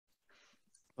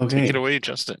Take it Okay. away,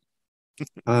 Justin.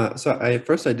 So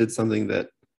first I did something that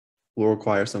will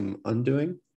require some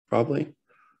undoing, probably.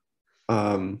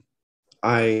 Um,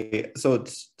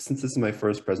 since this is my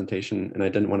first presentation and I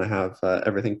didn't want to have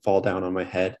everything fall down on my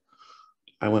head,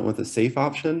 I went with a safe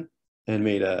option and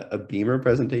made a Beamer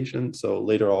presentation. So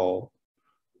later I'll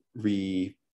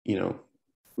re, you know,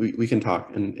 we can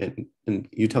talk and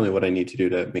you tell me what I need to do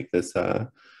to make this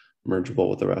mergeable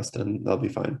with the rest, and that'll be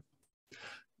fine.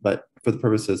 But for the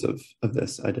purposes of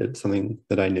this, I did something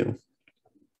that I knew,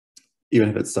 even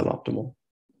if it's suboptimal.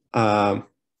 Um,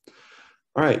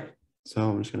 all right, so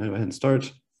I'm just gonna go ahead and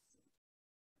start.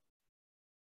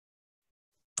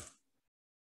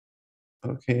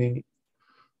 Okay,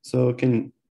 so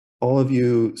can all of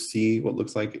you see what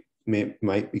looks like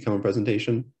might become a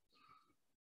presentation?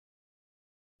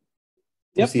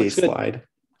 You Yep, see a looks good. slide?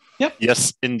 Yep.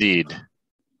 Yes, indeed.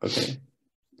 Okay.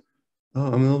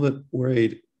 Oh, I'm a little bit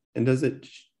worried. And do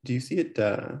you see it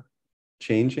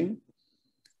changing?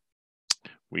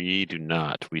 We do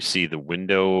not. We see the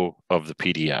window of the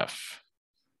PDF.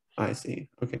 I see.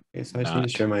 Okay, so I just need to Not.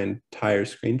 share my entire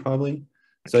screen probably.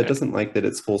 So it Okay. doesn't like that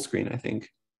it's full screen, I think.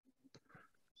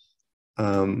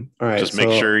 All right, Just make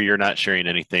sure so you're not sharing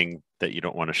anything that you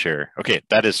don't want to share. Okay,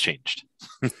 that has changed.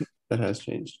 that has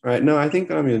changed. All right, no, I think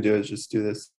what I'm going to do is just do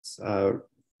this. I'm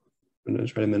going to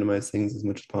try to minimize things as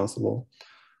much as possible.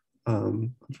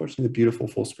 Unfortunately, the beautiful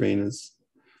full screen is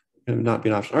going to not be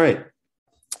an option. All right,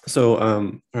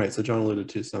 so John alluded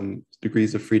to some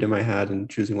degrees of freedom I had in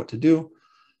choosing what to do.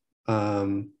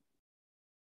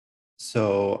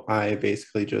 So I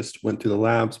basically just went through the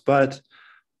labs, but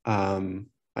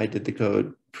I did the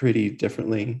code pretty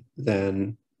differently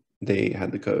than they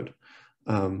had the code.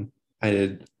 I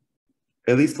did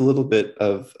at least a little bit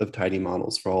of tidy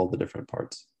models for all the different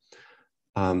parts.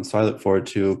 So I look forward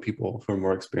to people who are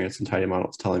more experienced in tidy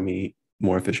models telling me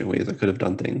more efficient ways I could have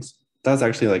done things. That's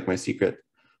actually like my secret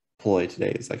ploy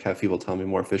today, is like have people tell me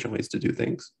more efficient ways to do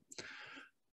things.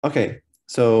 Okay,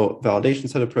 so validation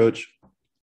set approach.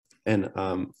 And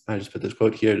I just put this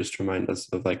quote here just to remind us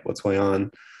of like what's going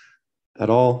on at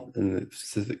all in the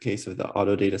specific case of the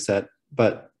auto data set.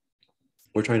 But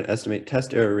we're trying to estimate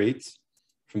test error rates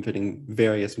from fitting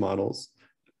various models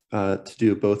to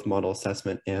do both model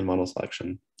assessment and model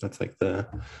selection. That's like the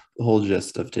whole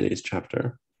gist of today's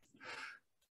chapter.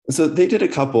 So they did a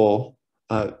couple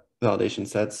validation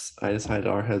sets. I decided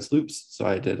R has loops. So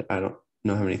I don't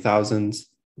know how many thousands,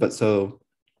 but so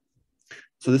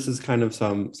this is kind of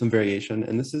some variation.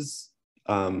 And this is,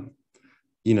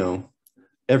 you know,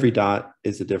 every dot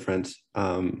is a different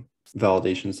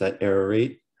validation set error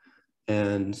rate.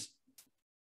 And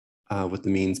with the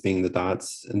means being the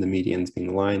dots and the medians being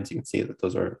the lines, you can see that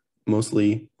those are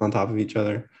mostly on top of each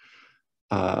other.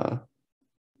 And,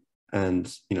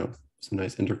 you know, some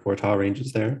nice interquartile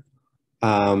ranges there.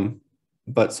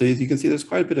 But so as you can see, there's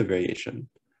quite a bit of variation,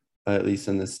 at least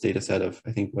in this data set of,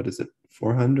 I think, what is it,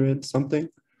 400 something?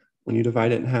 When you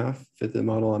divide it in half, fit the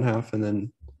model on half, and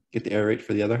then get the error rate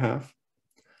for the other half.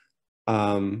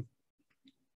 And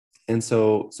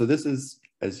so this is,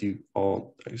 as you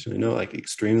all actually know, like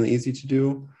extremely easy to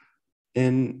do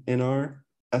in R.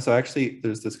 So actually,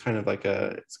 there's this kind of like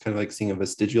it's kind of like seeing a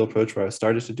vestigial approach where I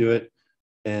started to do it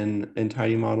in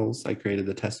tidy models. I created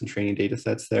the test and training data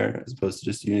sets there, as opposed to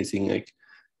just using like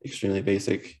extremely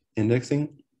basic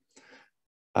indexing.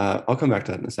 I'll come back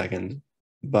to that in a second,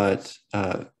 but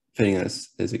fitting this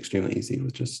is extremely easy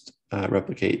with just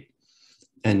replicate,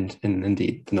 and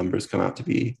indeed the numbers come out to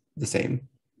be the same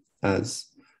as,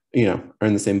 you know, are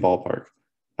in the same ballpark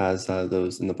as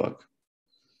those in the book.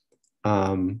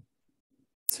 So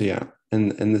yeah,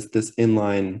 and this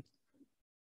inline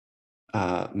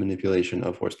manipulation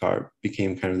of horsepower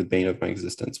became kind of the bane of my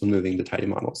existence when moving to tidy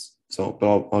models. So, but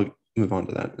I'll move on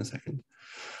to that in a second.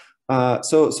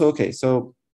 Okay,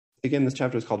 so again, this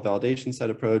chapter is called Validation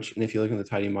Set Approach. And if you look in the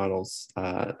tidy models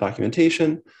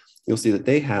documentation, you'll see that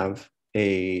they have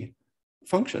a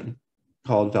function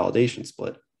called validation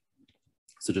split.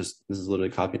 So just, this is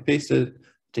literally copy and pasted. It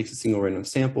takes a single random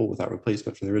sample without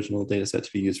replacement from the original data set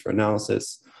to be used for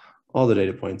analysis. All the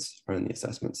data points are in the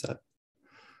assessment set.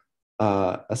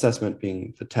 Assessment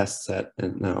being the test set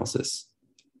and analysis.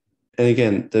 And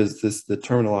again, there's the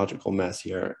terminological mess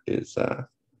here is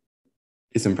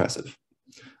impressive.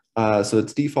 So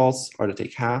its defaults are to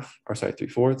take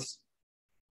 3/4,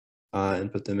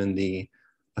 and put them in the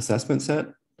assessment set.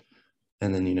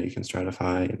 And then, you know, you can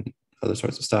stratify and other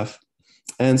sorts of stuff.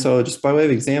 And so just by way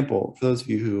of example, for those of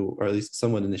you who are at least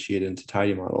somewhat initiated into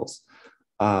tidy models,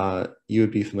 you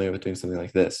would be familiar with doing something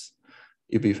like this.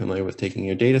 You'd be familiar with taking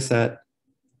your data set,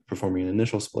 performing an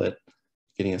initial split,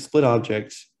 getting a split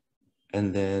object,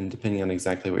 And then depending on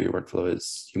exactly what your workflow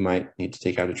is, you might need to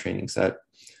take out a training set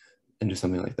and do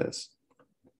something like this.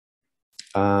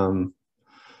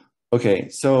 Okay,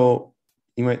 so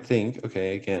you might think,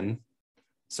 okay, again,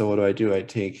 so what do? I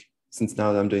take, since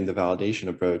now that I'm doing the validation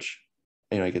approach,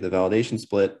 I get the validation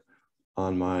split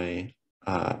on my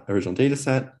original data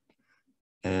set,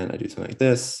 and I do something like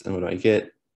this, and what do I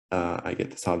get? I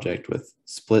get this object with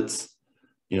splits,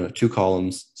 2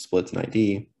 columns, splits and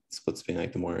ID, splits being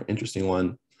like the more interesting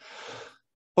one.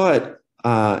 But,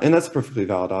 and that's a perfectly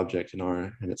valid object in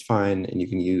R, and it's fine, and you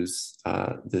can use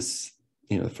this,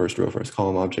 the first row, first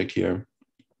column object here.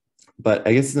 But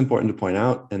I guess it's important to point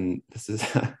out, and this is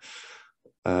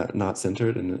not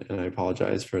centered, and I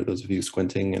apologize for those of you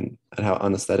squinting and how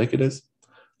unaesthetic it is.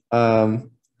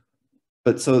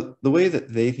 But so the way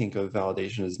that they think of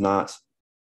validation is not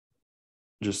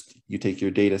just you take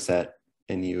your data set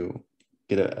and you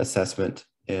get an assessment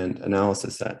and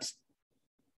analysis sets.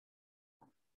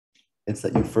 It's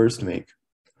that you first make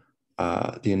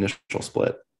the initial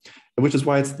split, which is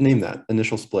why it's named that.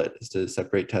 Initial split is to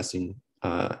separate testing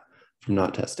from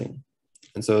not testing.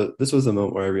 And so this was the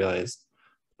moment where I realized,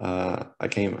 I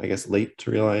came, I guess, late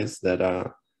to realize that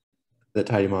that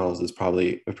tidy models is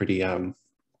probably a pretty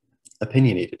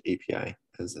opinionated API,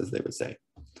 as they would say.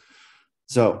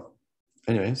 So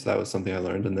anyway, so that was something I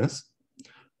learned in this.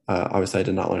 Obviously, I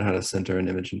did not learn how to center an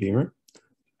image in Beamer.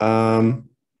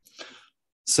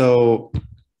 So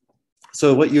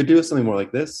what you would do is something more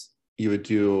like this. You would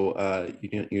do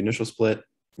your initial split,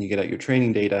 you get out your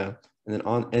training data, and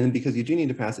then because you do need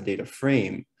to pass a data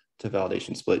frame to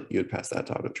validation split, you would pass that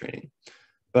to auto training.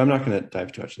 But I'm not going to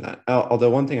dive too much in that. Although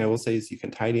one thing I will say is you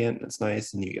can tidy it, and it's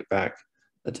nice, and you get back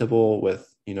a tibble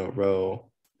with row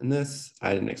and this.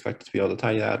 I didn't expect to be able to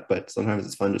tidy that, but sometimes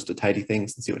it's fun just to tidy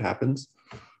things and see what happens.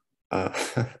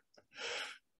 That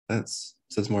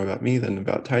says more about me than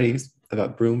about tidies,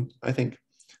 about Broom, I think.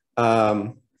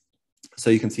 So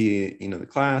you can see, the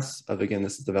class of, again,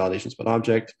 this is the validation split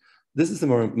object. This is the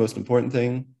most important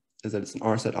thing, is that it's an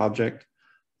RSet object.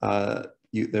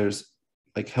 There's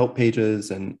like help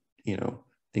pages and,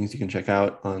 things you can check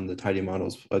out on the Tidy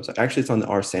Models website. Actually, it's on the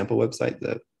Resample website,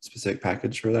 the specific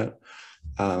package for that,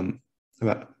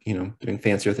 about, doing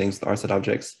fancier things with RSet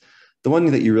objects. The one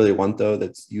that you really want, though,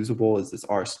 that's usable is this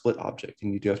RSplit object,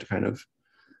 and you do have to kind of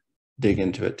dig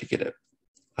into it to get it.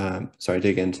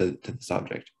 Dig into this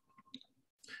object.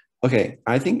 Okay,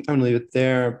 I think I'm gonna leave it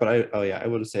there, but I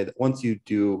would say that once you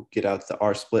do get out the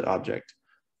RSplit object,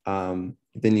 then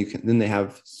they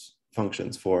have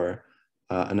functions for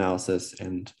analysis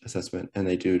and assessment, and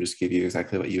they do just give you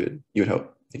exactly what you would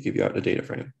hope. They give you out a data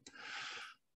frame.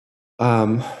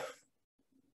 By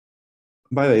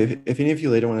the way, if any of you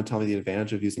later want to tell me the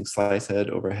advantage of using slice head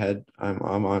over head,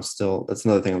 I'm still, that's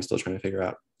another thing I'm still trying to figure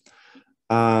out.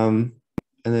 And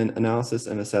then analysis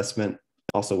and assessment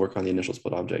also work on the initial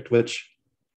split object, which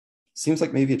seems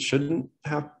like maybe it shouldn't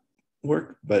have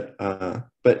work, but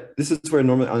this is where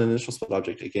normally on an initial split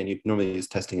object, again, you normally use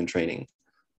testing and training,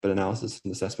 but analysis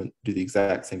and assessment do the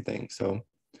exact same thing. So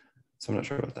I'm not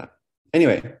sure about that.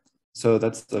 Anyway, so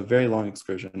that's a very long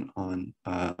excursion on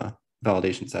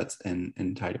validation sets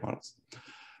in tidy models.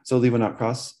 So leave one out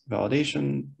cross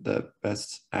validation, the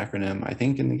best acronym I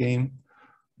think in the game.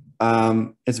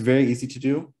 It's very easy to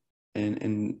do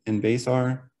in base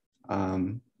R.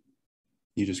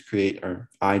 You just create, or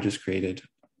I just created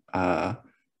a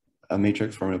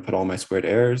matrix where I'm going to put all my squared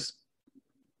errors,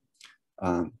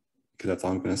 because that's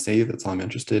all I'm going to save. That's all I'm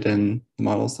interested in the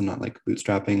models. I'm not like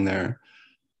bootstrapping their,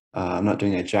 I'm not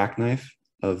doing a jackknife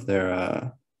of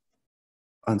their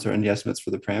uncertainty estimates for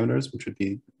the parameters, which would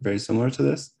be very similar to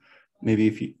this. Maybe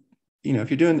if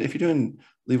you're doing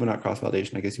leave one out cross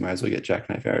validation, I guess you might as well get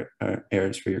jackknife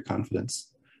errors for your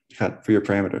confidence for your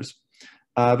parameters.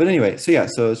 But anyway, so yeah,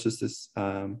 so it's just this.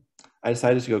 I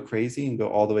decided to go crazy and go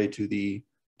all the way to the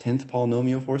 10th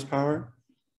polynomial horsepower.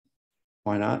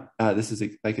 Why not? This is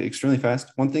like extremely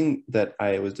fast. One thing that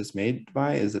I was dismayed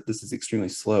by is that this is extremely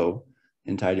slow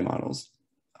in tidy models.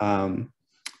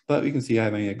 But we can see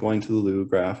having a going to the loo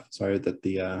graph. Sorry that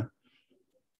the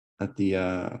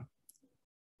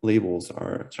labels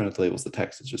are, sorry, not the labels, the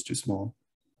text is just too small.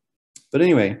 But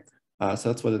anyway, so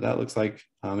that's what that looks like.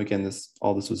 Again,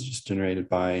 all this was just generated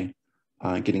by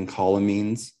getting column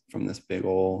means from this big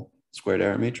old squared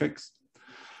error matrix.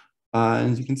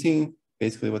 And as you can see,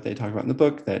 basically what they talk about in the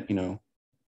book, that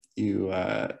you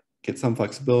get some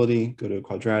flexibility, go to a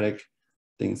quadratic,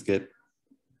 things get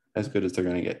as good as they're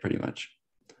going to get pretty much.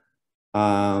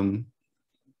 And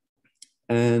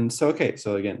so, okay,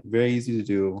 so again, very easy to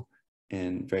do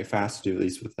and very fast to do, at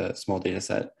least with a small data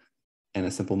set and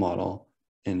a simple model.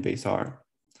 in base R.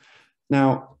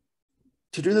 Now,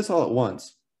 to do this all at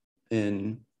once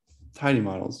in tidy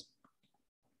models,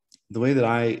 the way that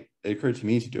it occurred to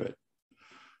me to do it,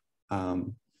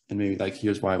 and maybe like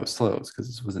here's why it was slow, is because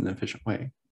this was an efficient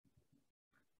way.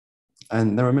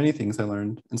 And there were many things I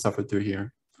learned and suffered through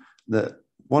here.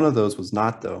 One of those was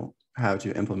not, though, how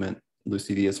to implement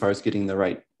LuCV as far as getting the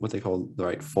right, what they call the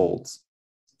right folds.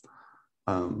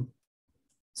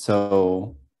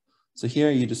 So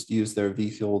here you just use their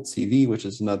vfield CV, which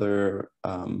is another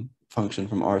function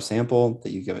from Resample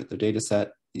that you give it their data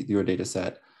set, your data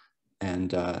set.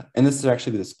 And this is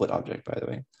actually the split object, by the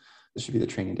way. This should be the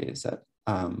training data set.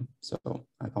 So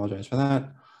I apologize for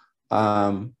that.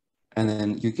 And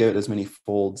then you give it as many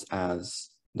folds as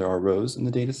there are rows in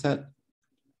the data set.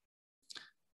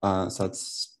 So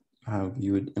that's how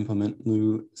you would implement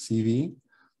LuCV,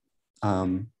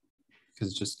 because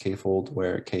it's just k-fold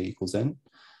where k equals n.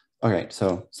 Okay,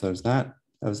 so there's that.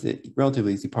 That was the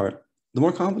relatively easy part. The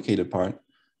more complicated part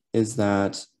is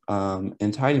that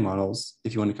in tidy models,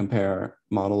 if you want to compare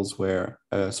models where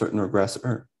a certain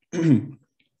regressor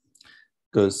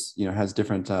has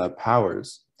different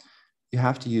powers, you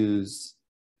have to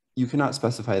you cannot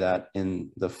specify that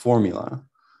in the formula.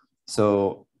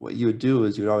 So what you would do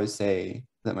is you would always say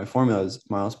that my formula is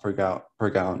miles per gallon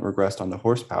regressed onto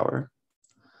horsepower.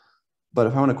 But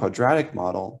if I want a quadratic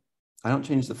model, I don't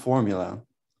change the formula.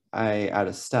 I add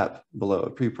a step below, a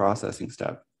pre-processing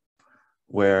step,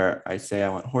 where I say I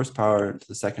want horsepower to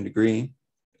the second degree.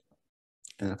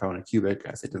 And if I want a cubic,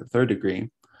 I say to the third degree.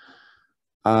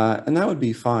 And that would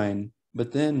be fine.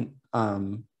 But then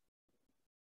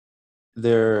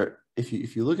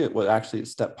if you look at what actually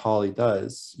step poly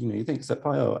does, you think step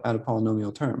poly, oh, add a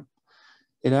polynomial term.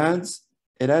 It adds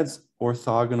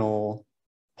orthogonal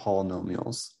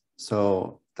polynomials.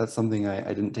 So that's something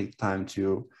I didn't take the time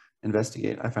to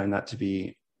investigate. I find that to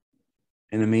be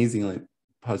an amazingly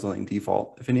puzzling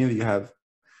default. If any of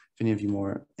you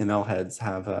more ML heads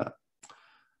have an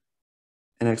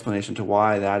explanation to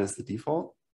why that is the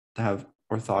default, to have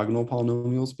orthogonal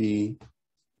polynomials be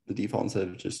the default instead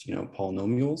of just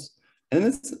polynomials. And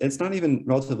it's not even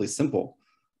relatively simple.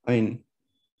 I mean,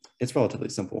 it's relatively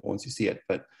simple once you see it,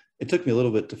 but it took me a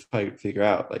little bit to figure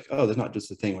out, like, oh, there's not just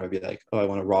a thing where I'd be like, oh, I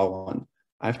want a raw one.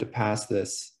 I have to pass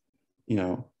this,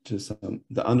 to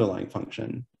the underlying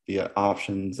function via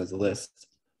options as a list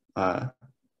to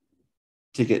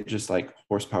get just like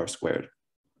horsepower squared.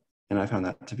 And I found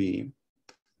that to be,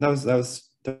 that was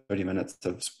 30 minutes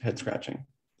of head scratching.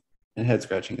 And head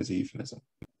scratching is a euphemism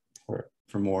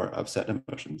for more upset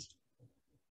emotions.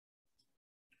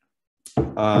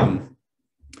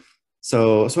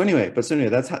 So anyway,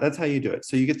 that's how you do it.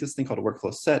 So you get this thing called a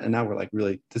workflow set, and now we're like,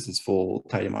 really, this is full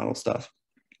tidy model stuff.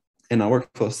 And a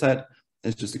workflow set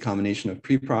is just a combination of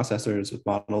preprocessors with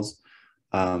models,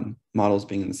 models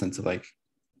being in the sense of like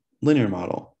linear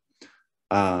model,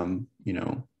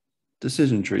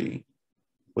 decision tree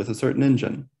with a certain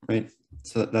engine, right?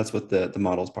 So that's what the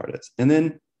models part is. And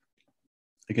then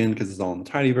again, because it's all in the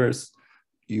tidyverse,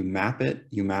 you map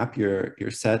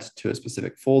your set to a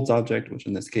specific folds object, which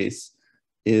in this case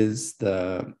is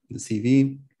the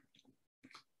CV,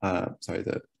 the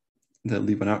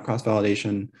leave one out cross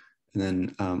validation. And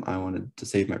then I wanted to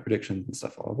save my predictions and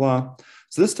stuff, blah, blah, blah.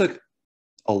 So this took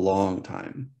a long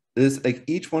time.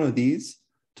 Each one of these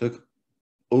took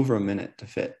over a minute to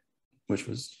fit, which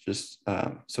was just,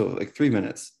 so like 3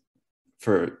 minutes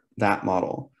for that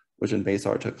model, which in base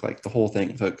R took like the whole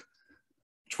thing took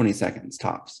 20 seconds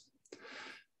tops.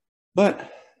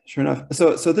 But sure enough,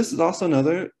 so this is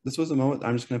also this was a moment,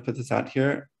 I'm just gonna put this out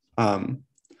here.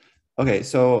 Okay,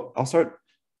 so I'll start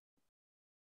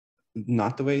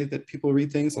not the way that people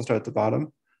read things, I'll start at the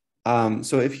bottom.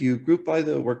 So if you group by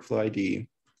the workflow ID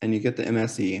and you get the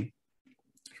MSE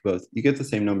for both, you get the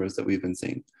same numbers that we've been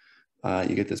seeing.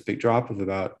 You get this big drop of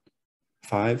about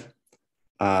 5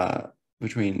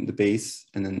 between the base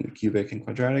and then the cubic and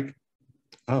quadratic.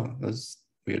 Oh, that was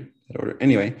weird, that order.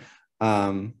 Anyway,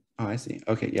 oh, I see.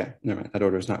 Okay, yeah, never mind. That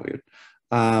order is not weird.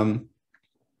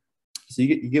 So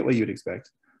you get what you'd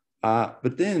expect.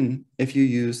 But then if you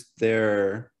use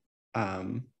their,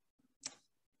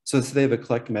 so they have a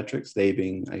collect metrics, they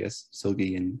being, I guess,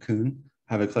 Silgi and Kuhn,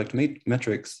 have a collect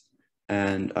metrics,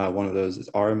 and one of those is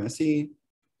RMSE,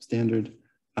 standard.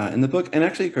 In the book, and it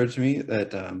actually occurred to me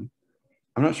that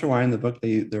I'm not sure why in the book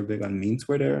they're big on mean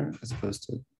squared error as opposed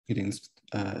to getting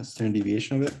standard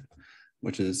deviation of it,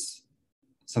 which is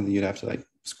something you'd have to like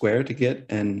square to get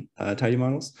in tidy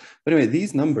models. But anyway,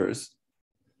 these numbers,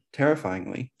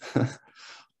 terrifyingly,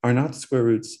 are not the square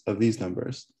roots of these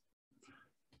numbers.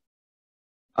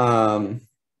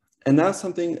 and that's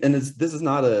something, and this is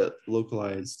not a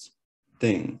localized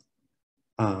thing.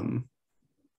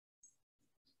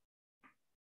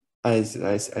 I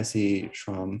see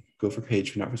Shram go for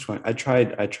page not for scrolling. I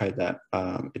tried that.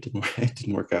 It didn't it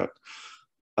didn't work out.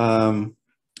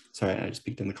 Sorry, I just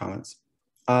peeked in the comments.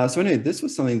 So anyway, this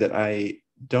was something that I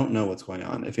don't know what's going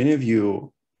on. If any of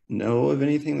you know of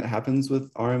anything that happens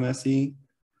with RMSE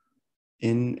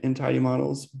in tidy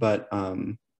models, but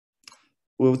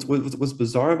what's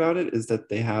bizarre about it is that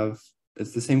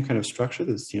it's the same kind of structure.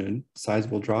 This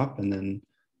sizable drop, and then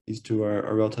these two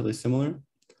are relatively similar.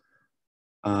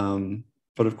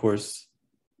 But of course,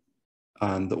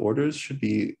 the orders should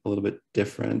be a little bit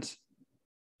different.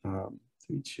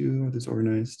 3, 2, are these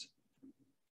organized?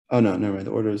 Oh no, never mind.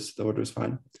 The order is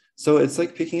fine. So it's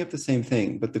like picking up the same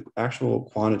thing, but the actual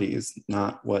quantity is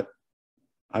not what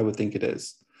I would think it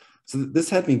is. So this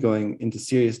had me going into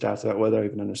serious doubts about whether I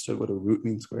even understood what a root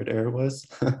mean squared error was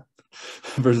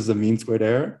versus a mean squared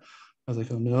error. I was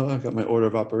like, oh no, I've got my order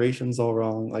of operations all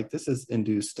wrong. Like this has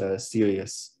induced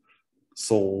serious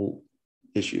soul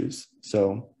issues.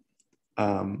 So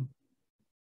yeah,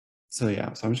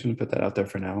 so I'm just going to put that out there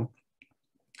for now.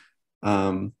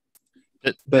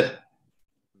 But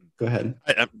go ahead.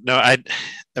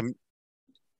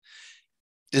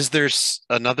 Is there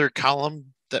another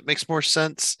column that makes more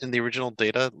sense in the original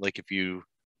data? Like if you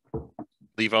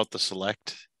leave out the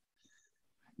select,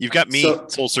 you've got me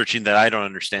soul searching that I don't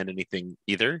understand anything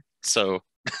either. So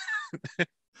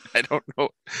I don't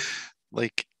know.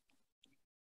 Like,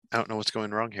 I don't know what's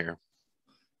going wrong here.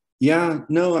 Yeah,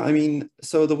 no, I mean,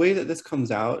 so the way that this comes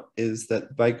out is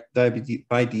that by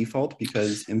default,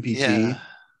 because MPT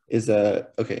is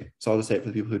okay, so I'll just say it for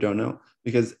the people who don't know,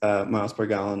 because miles per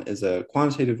gallon is a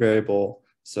quantitative variable,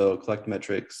 so collect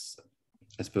metrics,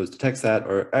 I suppose, detects that,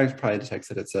 or actually probably detects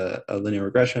that it's a linear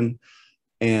regression,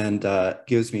 and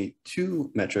gives me two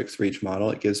metrics for each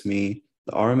model. It gives me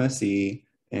the RMSE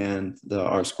and the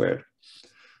R squared,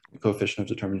 the coefficient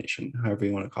of determination, however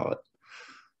you want to call it.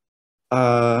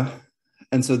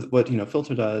 And so what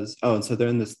filter does, and so they're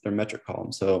in their metric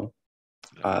column. So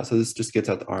so this just gets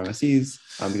out the RMSEs,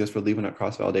 because for leaving out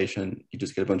cross validation, you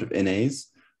just get a bunch of NAs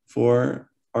for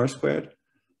R squared.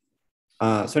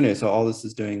 So anyway, so all this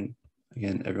is doing,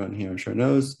 again, everyone here I'm sure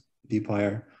knows,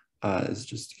 dplyr is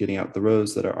just getting out the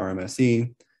rows that are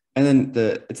RMSE. And then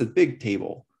it's a big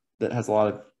table that has a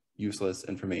lot of useless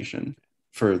information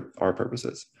for our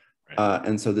purposes.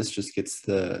 And so this just gets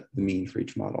the mean for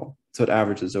each model. So it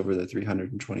averages over the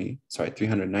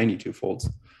 392 folds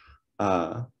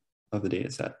of the data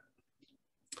set.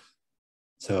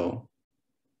 So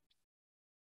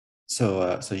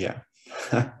yeah.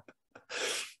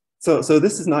 so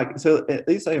this is not, so at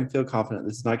least I can feel confident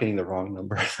this is not getting the wrong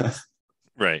number.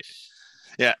 Right.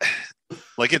 Yeah.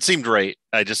 Like it seemed right.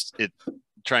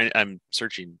 I'm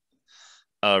searching.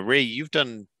 Ray, you've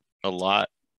done a lot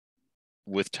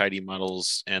with tidy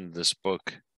models and this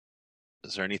book.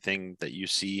 Is there anything that you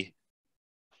see?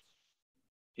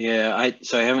 Yeah, I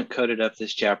haven't coded up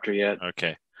this chapter yet.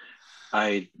 Okay.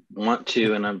 I want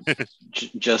to, and I'm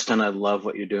Justin, I love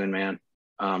what you're doing, man.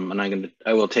 And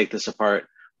I will take this apart.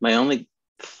 My only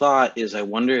thought is I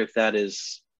wonder if that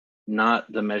is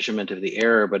not the measurement of the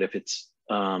error, but if it's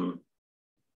an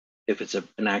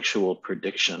actual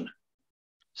prediction.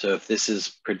 So if this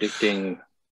is predicting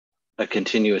a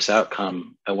continuous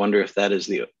outcome, I wonder if that is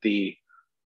the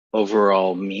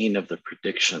overall mean of the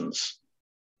predictions.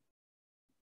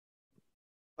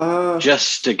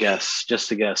 Just a guess,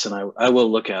 and I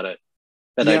will look at it,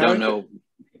 but yeah, I don't know.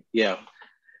 Yeah.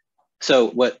 So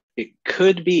what it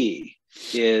could be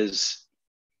is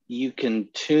you can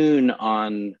tune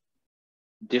on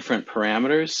different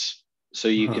parameters. So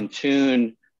you can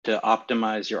tune to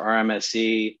optimize your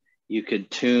RMSE. You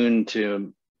could tune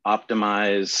to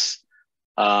optimize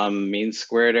mean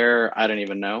squared error. I don't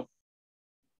even know.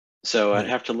 So I'd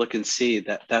have to look and see.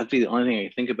 That'd be the only thing I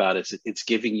think about is it's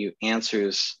giving you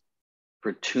answers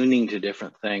for tuning to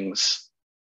different things,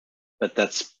 but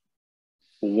that's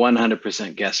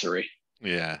 100% guessery.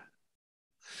 Yeah.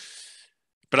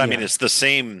 But I mean, it's the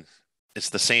same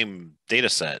data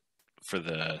set for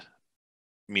the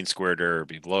mean squared error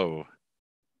below.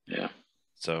 Yeah.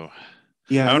 So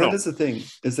yeah, and that is the thing,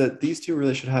 is that these two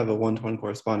really should have a one-to-one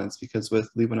correspondence, because with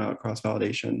leaving out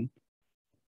cross-validation,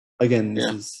 again,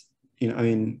 this is, I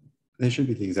mean, they should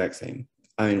be the exact same.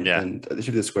 I mean, and they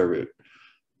should be the square root,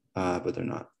 but they're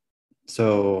not.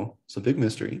 So big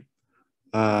mystery.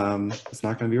 It's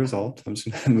not going to be resolved. I'm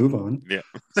just going to move on. Yeah.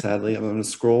 Sadly, I'm going to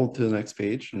scroll to the next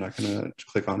page. I'm not going to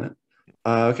click on it.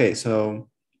 Okay, so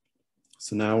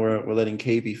now we're letting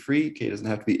K be free. K doesn't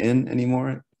have to be in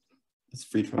anymore. it's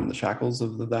freed from the shackles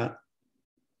of that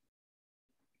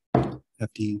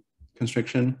FD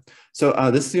constriction. So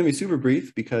this is gonna be super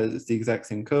brief because it's the exact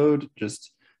same code,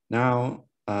 just now,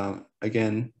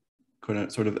 again,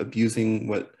 sort of abusing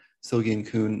what Silge and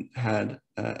Kuhn had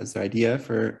as the idea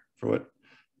for what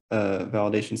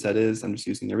validation set is. I'm just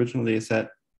using the original data set.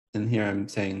 And here I'm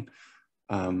saying,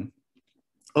 oh,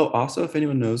 also, if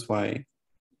anyone knows why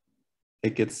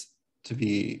it gets to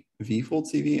be V-fold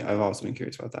CV, I've also been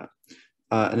curious about that.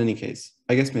 In any case,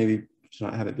 I guess maybe to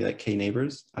not have it be like K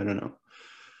neighbors, I don't know.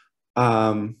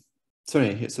 So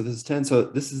anyway, so this is 10. So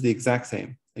this is the exact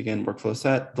same. Again, workflow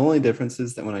set. The only difference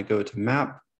is that when I go to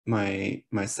map my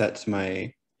set to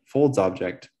my folds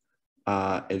object,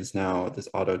 it is now this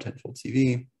auto 10-fold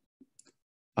CV.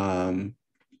 And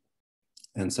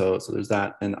so there's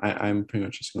that. And I'm pretty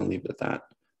much just going to leave it at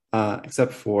that,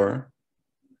 except for,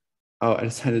 oh, I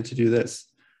decided to do this.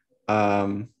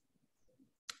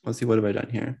 Let's see, what have I done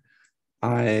here?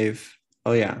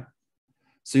 Oh yeah.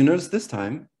 So you notice this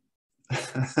time,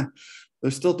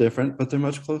 they're still different, but they're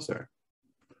much closer.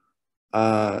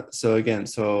 So again,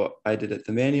 so I did it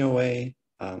the manual way,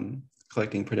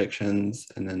 collecting predictions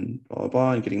and then blah, blah,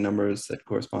 blah, and getting numbers that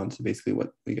correspond to basically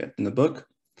what we get in the book.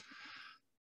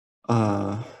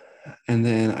 And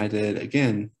then I did,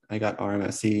 again, I got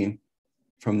RMSE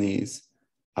from these,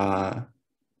 and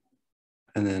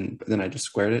then I just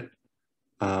squared it.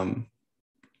 And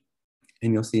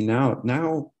you'll see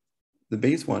now the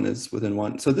base one is within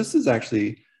one. So this is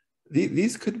actually,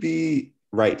 these could be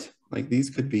right. Like these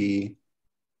could be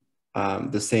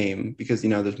the same because,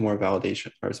 there's more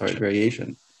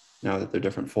variation now that they're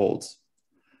different folds.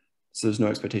 So there's no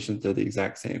expectation that they're the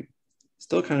exact same.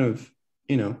 Still kind of,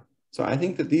 so I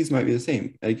think that these might be the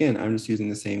same. Again, I'm just using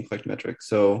the same collect metric.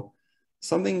 So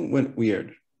something went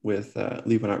weird with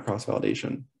leave one out cross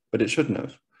validation, but it shouldn't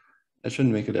have. It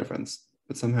shouldn't make a difference,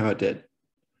 but somehow it did.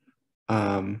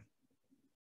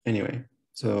 Anyway,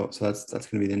 so that's going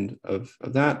to be the end of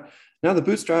that. Now the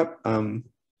bootstrap. All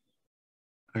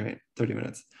right, 30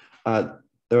 minutes. There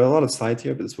are a lot of slides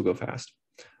here, but this will go fast.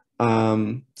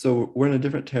 So we're in a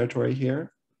different territory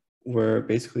here. We're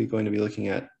basically going to be looking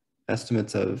at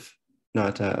estimates of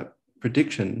not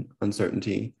prediction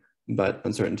uncertainty, but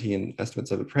uncertainty in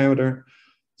estimates of a parameter.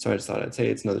 So I just thought I'd say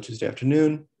it's another Tuesday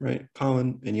afternoon, right?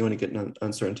 Common, and you want to get an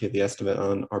uncertainty of the estimate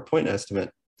on our point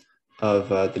estimate of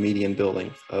the median bill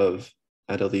length of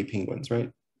adult penguins,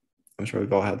 right? I'm sure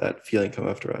we've all had that feeling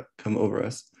come over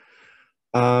us.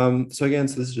 So again,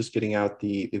 so this is just getting out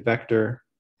the vector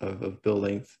of bill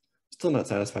length. Still not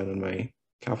satisfied on my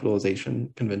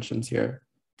capitalization conventions here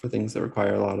for things that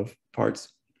require a lot of parts.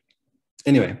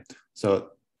 Anyway, so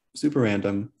super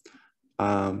random,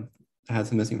 has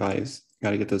some missing values,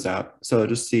 got to get those out. So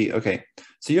just see, okay,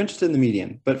 so you're interested in the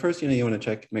median, but first, you want to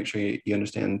check, make sure you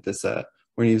understand this, we're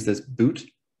going to use this boot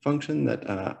function that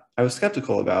I was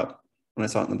skeptical about when I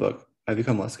saw it in the book. I've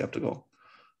become less skeptical.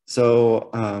 So,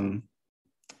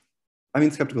 I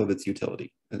mean, skeptical of its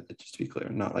utility, just to be clear,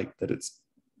 not like that it's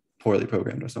poorly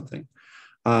programmed or something.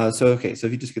 Okay, so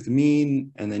if you just get the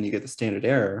mean and then you get the standard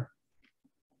error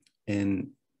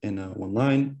in one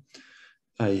line,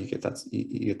 you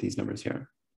get these numbers here.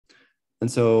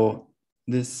 And so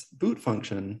this boot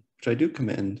function, which I do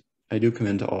commend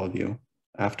to all of you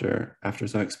after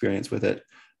some experience with it,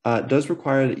 does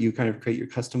require that you kind of create your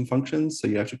custom functions. So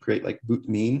you have to create like boot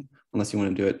mean, unless you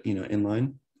want to do it,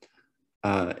 inline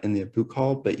in the boot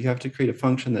call, but you have to create a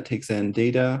function that takes in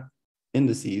data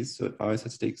indices. So it always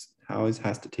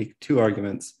has to take 2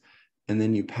 arguments, and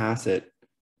then you pass it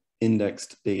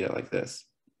indexed data like this.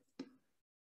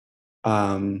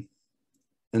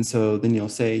 And so then you'll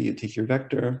say you take your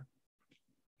vector,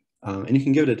 and you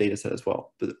can give it a data set as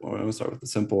well, but I'm going to start with a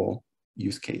simple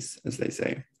use case, as they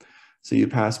say. So you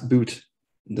pass boot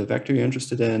the vector you're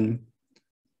interested in,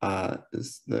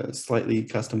 is the slightly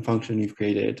custom function you've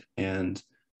created, and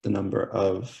the number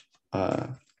of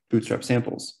bootstrap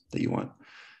samples that you want.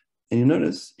 And you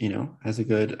notice, as a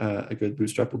good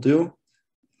bootstrap will do,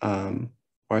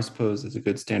 or I suppose as a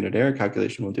good standard error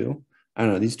calculation will do. I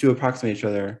don't know, these two approximate each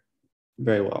other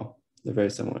very well. They're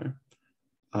very similar.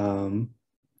 And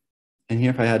here,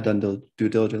 if I had done due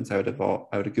diligence, I would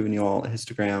have given you all a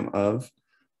histogram of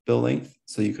bill length.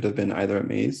 So you could have been either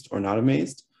amazed or not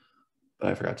amazed, but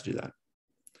I forgot to do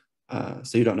that.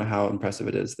 So you don't know how impressive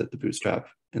it is that the bootstrap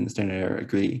and the standard error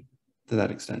agree to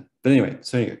that extent. But anyway,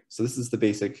 so this is the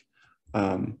basic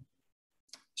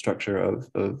structure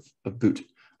of boot.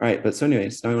 All right, but so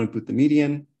anyways, now I want to boot the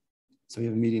median. So we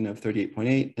have a median of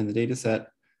 38.8 in the data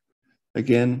set.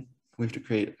 Again, we have to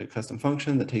create a custom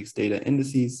function that takes data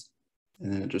indices,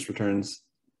 and then it just returns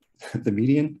the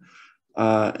median.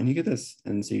 And you get this.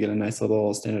 And so you get a nice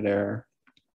little standard error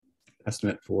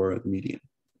estimate for the median.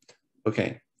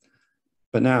 Okay,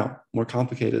 but now more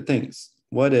complicated things.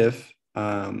 What if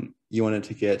you wanted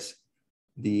to get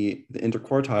the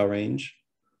interquartile range?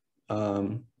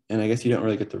 And I guess you don't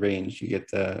really get the range. You get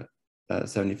the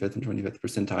 75th and 25th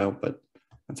percentile, but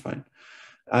that's fine.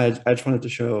 I just wanted to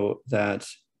show that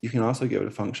you can also give it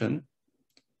a function.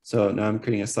 So now I'm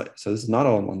creating a slide. So this is not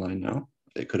all in one line now.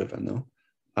 It could have been though,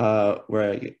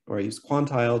 where I use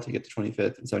quantile to get the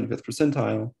 25th and 75th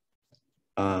percentile.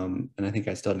 And I think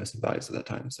I still had missing values at that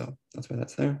time. So that's why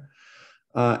that's there.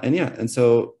 And yeah, and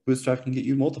so Bootstrap can get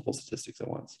you multiple statistics at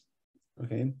once.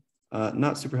 Okay,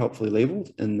 not super helpfully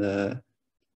labeled in the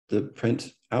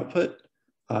print output.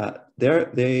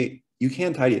 You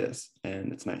can tidy this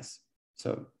and it's nice.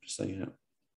 So just so you know.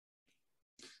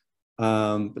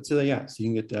 But so yeah, so you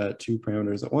can get 2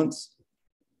 parameters at once.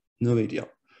 No big deal.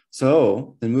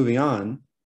 So then moving on,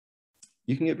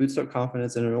 you can get Bootstrap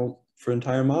confidence interval for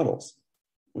entire models,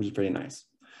 which is pretty nice.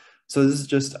 So this is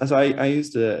just, so I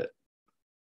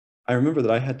remember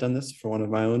that I had done this for one of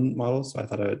my own models, so I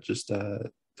thought I would just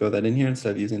throw that in here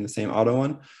instead of using the same auto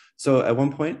one. So at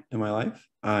one point in my life,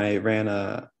 I ran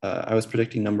I was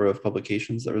predicting number of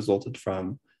publications that resulted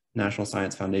from National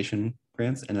Science Foundation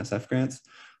grants, NSF grants.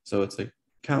 So it's a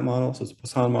count model, so it's a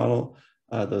Poisson model.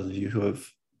 Those of you who have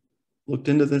looked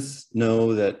into this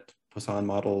know that Poisson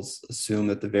models assume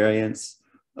that the variance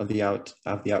of the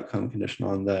outcome condition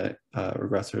on the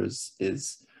regressors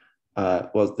is,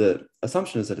 well, the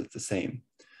assumption is that it's the same,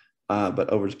 but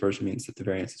over-dispersion means that the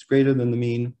variance is greater than the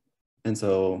mean. And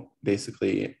so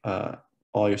basically,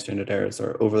 all your standard errors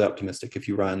are overly optimistic if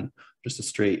you run just a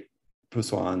straight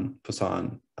Poisson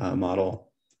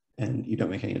model and you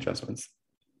don't make any adjustments.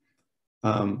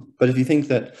 But if you think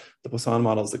that the Poisson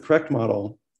model is the correct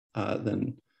model,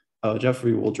 then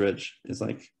Jeffrey Wooldridge is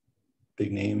like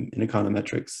big name in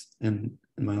econometrics in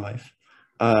my life.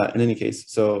 In any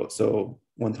case, so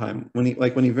one time when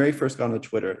he very first got on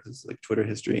Twitter, this is like Twitter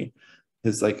history,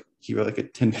 he wrote like a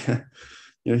 10,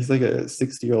 he's like a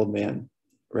 60-year-old man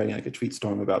writing like a tweet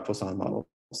storm about Poisson models.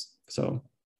 So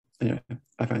anyway,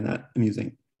 I find that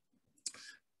amusing.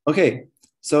 Okay,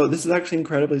 so this is actually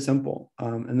incredibly simple,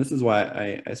 and this is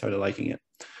why I started liking it.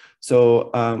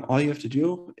 So all you have to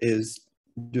do is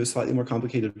do a slightly more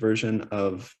complicated version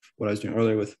of what I was doing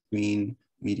earlier with mean,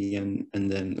 median,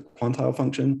 and then the quantile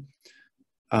function.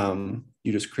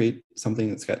 You just create something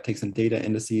that's takes some data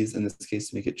indices. In this case,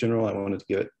 to make it general, I wanted to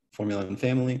give it formula and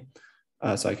family,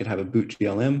 so I could have a boot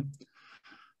GLM.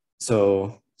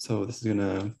 So this is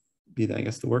gonna be, I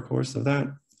guess, the workhorse of that.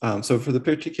 So for the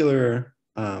particular,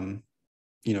 for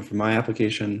my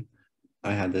application,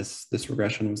 I had this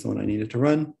regression was the one I needed to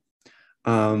run.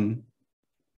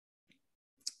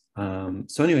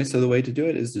 So anyway, so the way to do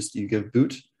it is just you give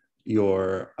boot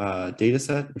your data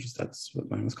set, that's what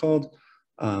mine was called.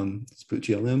 It's boot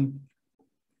GLM,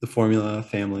 the formula,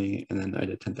 family, and then I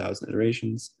did 10,000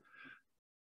 iterations.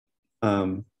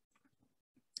 And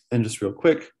just real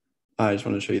quick, I just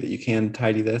want to show you that you can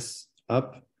tidy this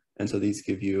up. And so these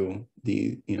give you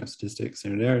the statistics,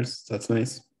 standard errors. So that's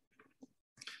nice.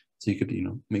 So you could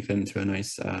make that into a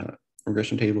nice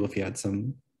regression table if you had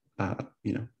some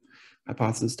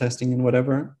hypothesis testing and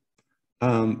whatever.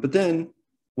 But then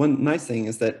one nice thing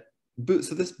is that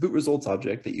this boot results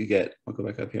object that you get, I'll go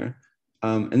back up here.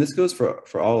 And this goes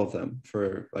for all of them,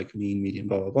 for like mean, median,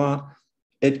 blah, blah, blah.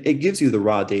 It gives you the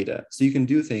raw data. So you can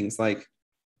do things like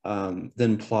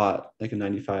then plot like a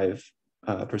 95%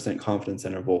 confidence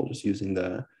interval just using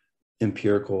the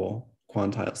empirical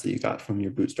quantiles that you got from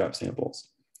your bootstrap samples.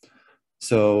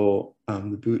 So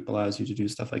the boot allows you to do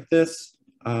stuff like this,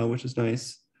 which is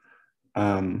nice.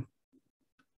 And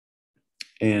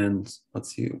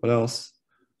let's see, what else?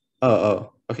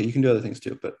 Okay, you can do other things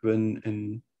too, but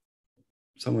in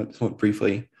somewhat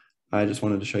briefly, I just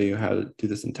wanted to show you how to do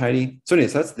this in tidy. So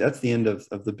anyways, that's the end of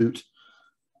the boot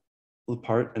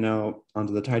part, and now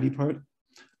onto the tidy part.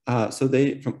 So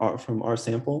from our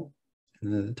sample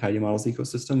in the tidy models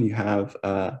ecosystem, you have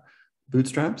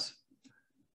bootstraps,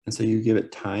 and so you give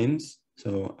it times.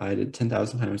 So I did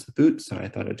 10,000 times the boot, so I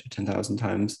thought I'd do 10,000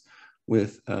 times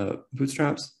with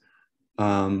bootstraps.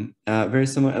 Very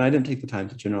similar, and I didn't take the time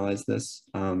to generalize this,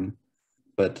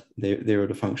 but they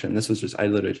wrote a function. This was just, I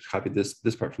literally just copied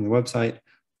this part from the website,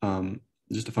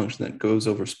 just a function that goes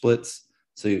over splits.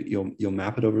 So you'll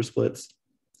map it over splits,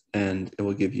 and it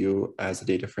will give you as a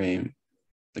data frame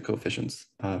the coefficients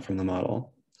from the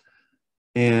model.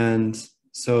 And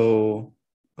so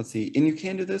let's see, and you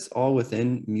can do this all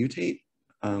within mutate,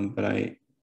 but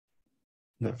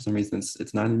for some reason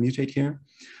it's not in mutate here.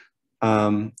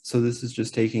 So this is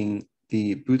just taking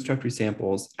the bootstrapped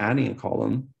resamples, adding a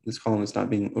column. This column is not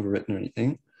being overwritten or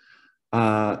anything.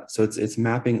 So it's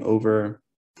mapping over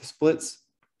the splits.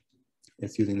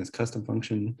 It's using this custom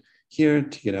function here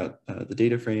to get out the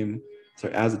data frame. So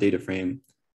as a data frame,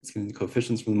 it's getting the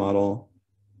coefficients from the model,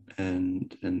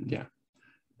 and yeah.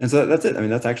 And so that's it. I mean,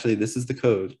 that's actually, this is the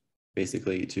code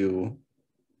basically to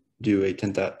do a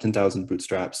 10,000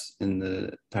 bootstraps in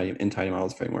the tidy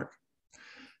models framework.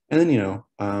 And then,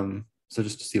 so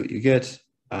just to see what you get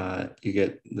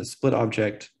the split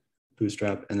object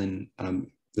bootstrap, and then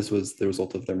this was the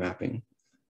result of their mapping.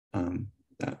 And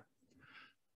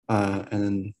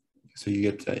then, so you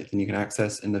get, then you can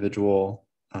access individual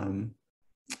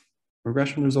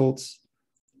regression results.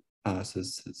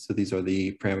 So these are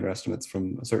the parameter estimates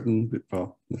from a certain,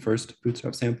 well, the first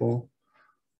bootstrap sample.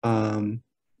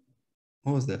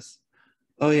 What was this?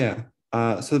 Oh yeah.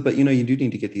 But you do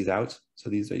need to get these out. So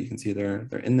these are, you can see they're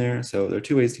in there. So there are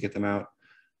two ways to get them out.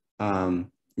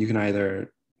 You can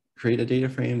either create a data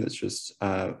frame that's just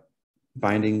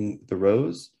binding the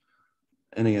rows.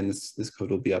 And again, this code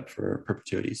will be up for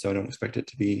perpetuity. So I don't expect it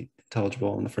to be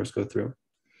intelligible on the first go through.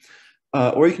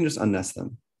 Or you can just unnest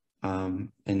them.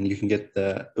 And you can get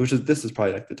this is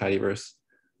probably like the tidyverse,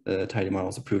 the tidy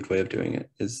model's approved way of doing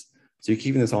it is, so you're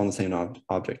keeping this all in the same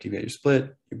object. You've got your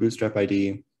split, your bootstrap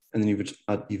ID, and then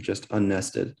you've just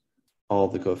unnested all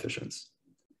of the coefficients.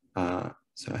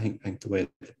 So I think the way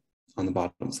on the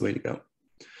bottom is the way to go.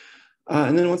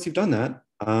 And then once you've done that,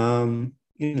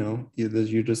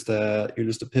 you're just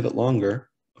a pivot longer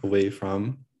away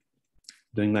from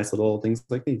doing nice little things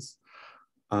like these.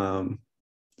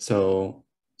 So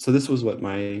this was what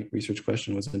my research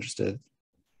question was interested.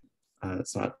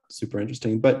 It's not super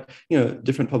interesting, but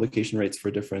different publication rates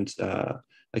for different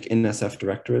like NSF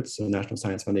directorates. So National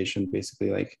Science Foundation,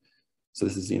 basically so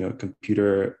this is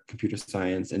computer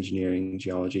science, engineering,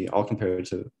 geology, all compared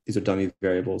to, these are dummy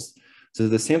variables. So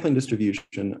the sampling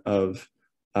distribution of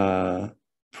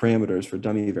parameters for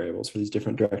dummy variables for these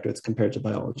different directorates compared to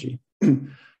biology.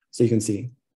 So you can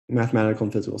see mathematical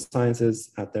and physical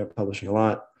sciences out there publishing a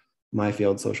lot. My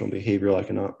field, social and behavioral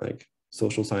economic,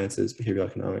 social sciences, behavioral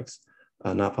economics,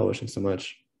 not publishing so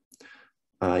much.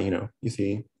 You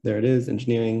see there it is,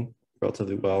 engineering,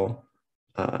 relatively well.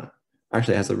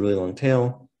 Actually, it has a really long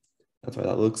tail. That's why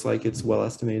that looks like it's well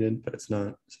estimated, but it's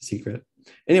not. It's a secret.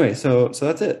 Anyway, so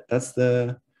that's it. That's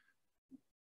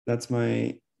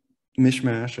my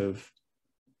mishmash of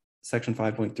section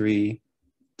 5.3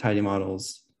 tidy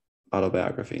models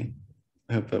autobiography.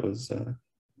 I hope that was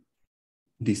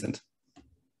decent.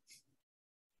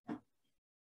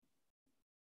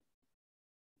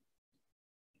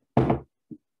 All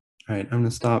right, I'm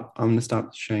gonna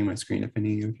stop sharing my screen if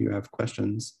any of you have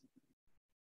questions.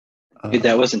 Dude,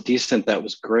 that wasn't decent. That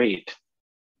was great.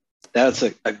 That's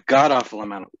a god-awful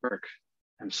amount of work.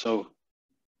 I'm so.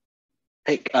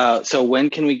 Hey, so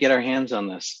when can we get our hands on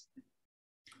this?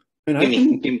 I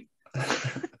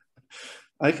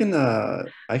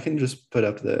can just put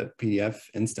up the PDF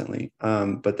instantly.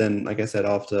 But then, like I said,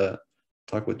 I'll have to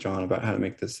talk with John about how to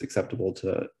make this acceptable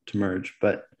to merge.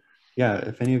 But yeah,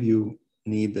 if any of you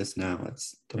need this now,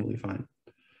 it's totally fine.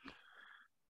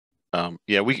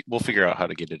 Yeah, we'll figure out how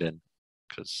to get it in,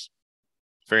 because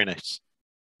very nice,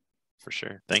 for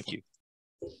sure. Thank you.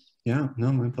 Yeah,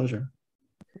 no, my pleasure.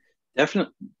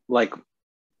 Definitely,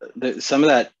 some of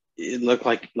that, it looked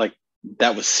like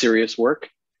that was serious work.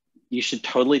 You should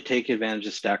totally take advantage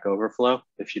of Stack Overflow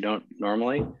if you don't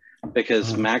normally,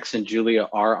 because Max and Julia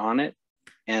are on it,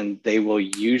 and they will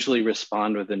usually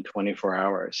respond within 24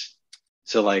 hours.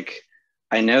 So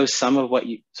I know some of what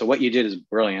you did is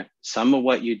brilliant. Some of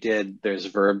what you did, there's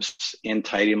verbs in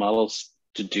tidy models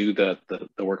to do the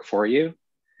work for you.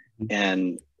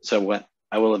 And so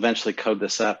I will eventually code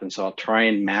this up. And so I'll try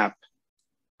and map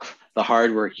the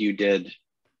hard work you did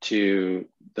to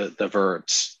the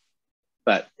verbs.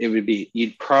 But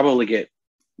you'd probably get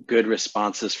good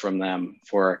responses from them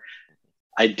for,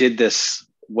 I did this,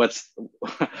 what's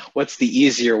the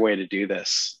easier way to do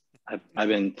this? I've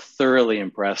been thoroughly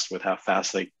impressed with how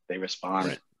fast they respond.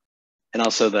 Right. And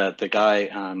also the guy,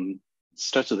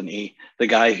 starts with an E, the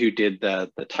guy who did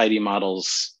the tidy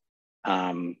models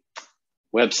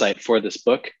website for this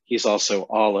book, he's also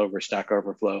all over Stack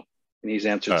Overflow, and he's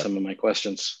answered some of my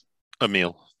questions.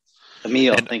 Emil,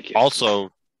 thank you.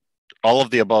 Also, all of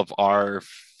the above are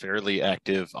fairly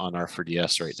active on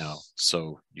R4DS right now.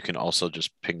 So you can also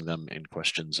just ping them in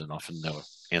questions, and often they'll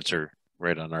answer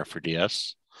right on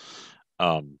R4DS.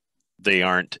 They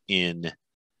aren't in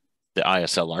the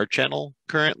ISLR channel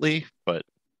currently, but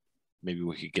maybe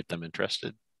we could get them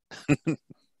interested.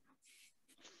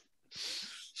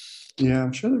 Yeah,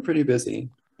 I'm sure they're pretty busy,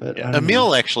 but Yeah. I don't Emil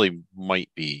know. actually might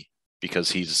be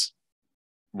because he's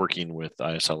working with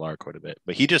ISLR quite a bit,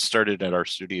 but he just started at our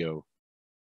studio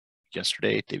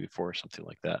yesterday, day before, something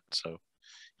like that. So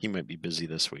he might be busy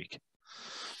this week.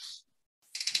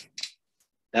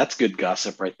 That's good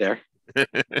gossip right there.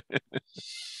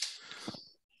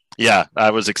 Yeah,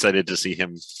 I was excited to see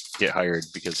him get hired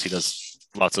because he does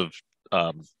lots of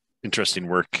interesting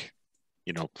work,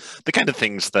 you know, the kind of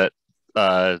things that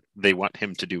they want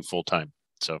him to do full time.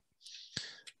 So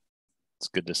it's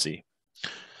good to see.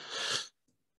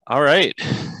 All right.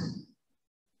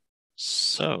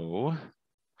 So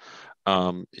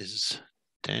is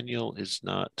Daniel is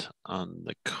not on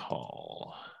the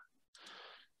call.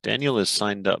 Daniel is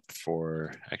signed up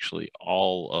for actually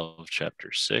all of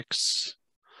chapter 6.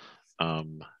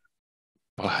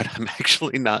 But I'm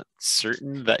actually not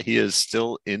certain that he is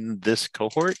still in this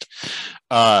cohort.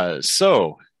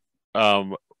 So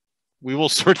we will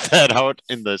sort that out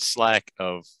in the Slack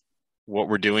of what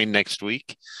we're doing next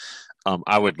week.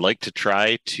 I would like to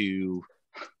try to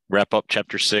wrap up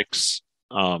chapter 6.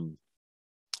 I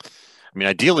mean,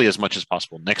 ideally as much as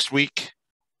possible next week,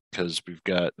 because we've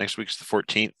got next week's the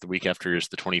 14th, the week after is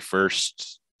the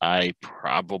 21st. I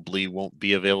probably won't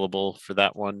be available for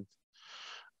that one.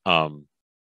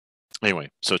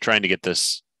 Anyway, so trying to get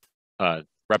this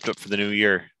wrapped up for the new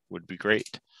year would be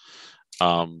great.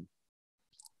 And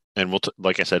we'll,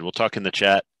 like I said, we'll talk in the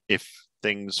chat. If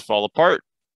things fall apart,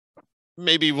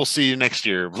 maybe we'll see you next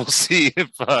year. We'll see if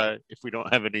we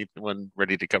don't have anyone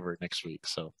ready to cover next week.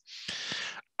 So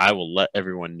I will let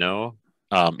everyone know.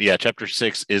 Yeah, chapter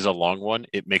 6 is a long one.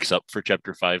 It makes up for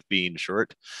chapter 5 being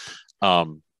short.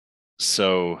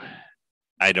 So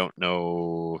I don't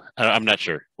know. I'm not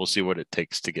sure. We'll see what it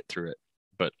takes to get through it.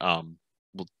 But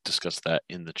we'll discuss that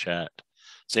in the chat.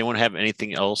 Does anyone have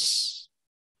anything else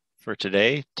for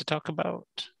today to talk about?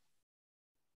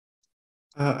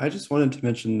 I just wanted to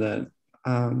mention that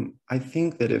I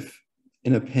think that if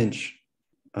in a pinch,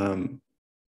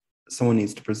 someone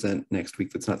needs to present next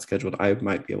week that's not scheduled, I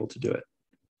might be able to do it.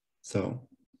 So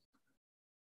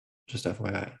just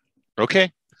FYI.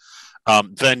 Okay.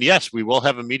 Then yes, we will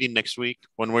have a meeting next week,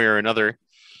 one way or another.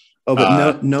 Oh,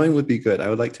 but knowing would be good. I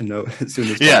would like to know as soon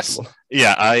as possible.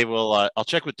 Yeah, I will. I'll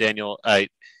check with Daniel.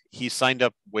 He signed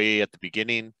up way at the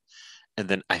beginning, and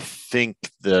then I think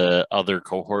the other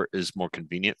cohort is more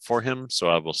convenient for him. So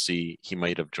I will see. He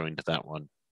might have joined that one,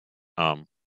 and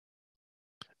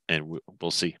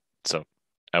we'll see. So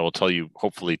I will tell you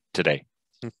hopefully today.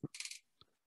 All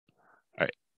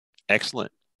right,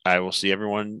 excellent. I will see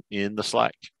everyone in the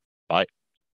Slack. Bye.